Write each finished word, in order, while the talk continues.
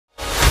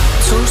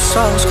Two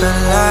souls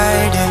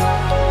colliding,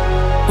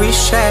 we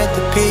shared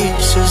the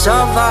pieces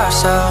of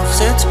ourselves.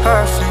 It's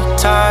perfect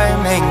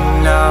timing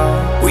now.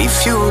 We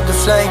fueled the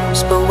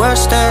flames, but we're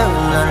still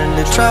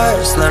learning to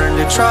trust, learning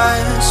to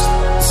trust.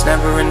 It's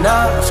never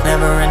enough,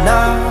 never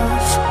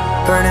enough.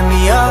 Burning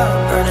me up,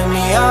 burning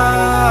me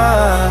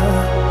up.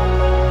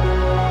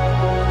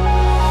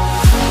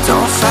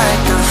 Don't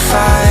fight the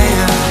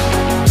fire,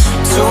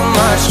 too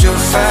much too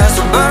fast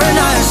will burn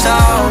us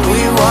out.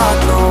 We walk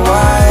the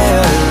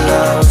wire,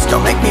 love.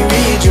 Don't make me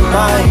read your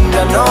mind,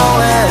 I know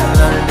it.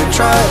 Learning to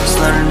trust,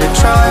 learning to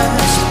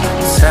trust.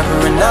 It's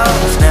never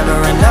enough, never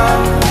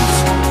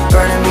enough.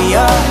 Burning me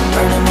up,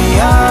 burning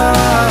me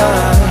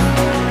up.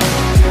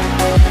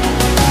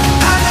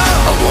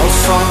 I won't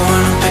fall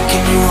when I'm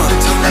picking you up.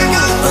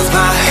 With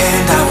my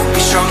hand I won't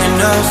be strong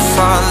enough.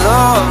 Our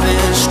love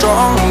is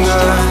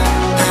stronger,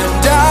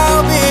 and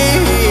I'll be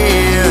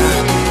here.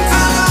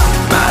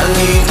 My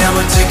lead, now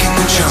we're taking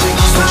the jump.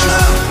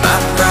 My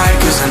pride,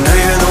 cause I know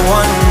you're the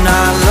one.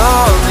 Our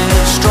love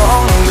is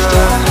stronger.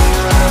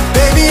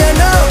 Baby, I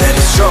know that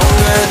it's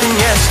stronger than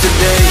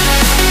yesterday.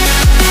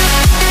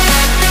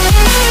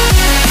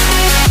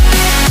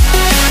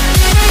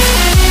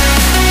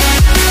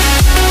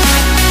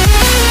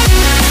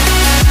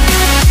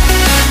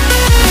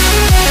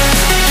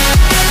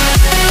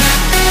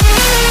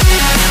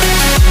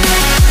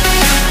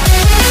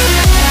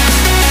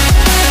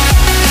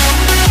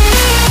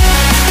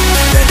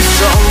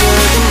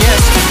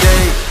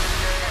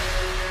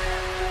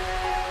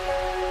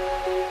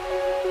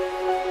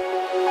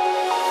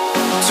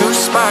 Two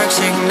sparks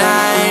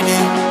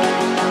igniting,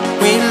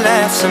 we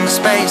left some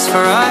space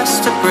for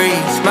us to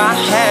breathe. My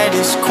head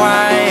is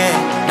quiet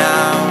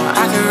now,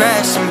 I can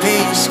rest in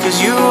peace. Cause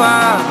you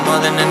are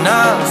more than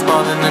enough,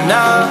 more than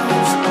enough.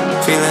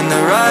 Feeling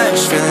the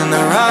rush, feeling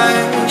the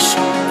rush.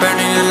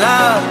 Burning in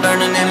love,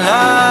 burning in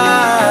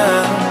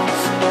love.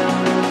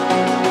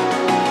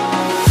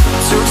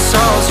 Two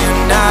souls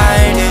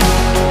united,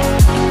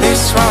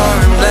 this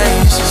roaring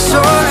blaze is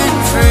soaring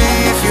free.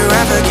 If you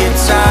ever get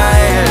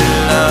tired,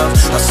 love,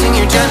 I'll sing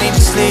you gently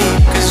to sleep.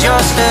 Cause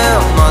you're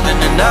still more than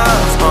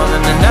enough, more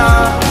than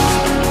enough.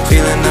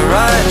 Feeling the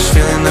rush,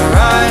 feeling the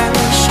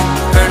rush.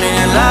 Burning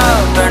in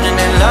love, burning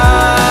in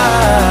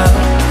love.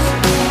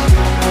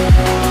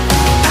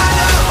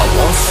 I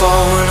won't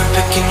fall when I'm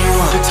picking you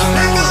up.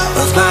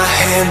 With my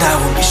hand I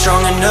won't be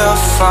strong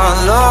enough. Our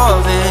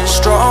love is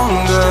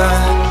stronger,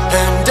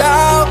 and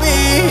I'll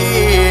be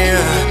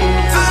here.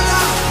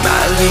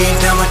 My lead,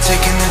 now we're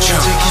taking the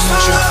jump.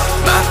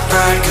 My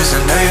pride, cause I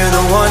know you're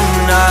the one.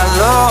 Our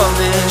love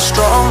is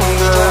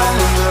stronger.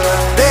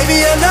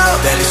 Baby, I know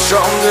that it's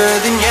stronger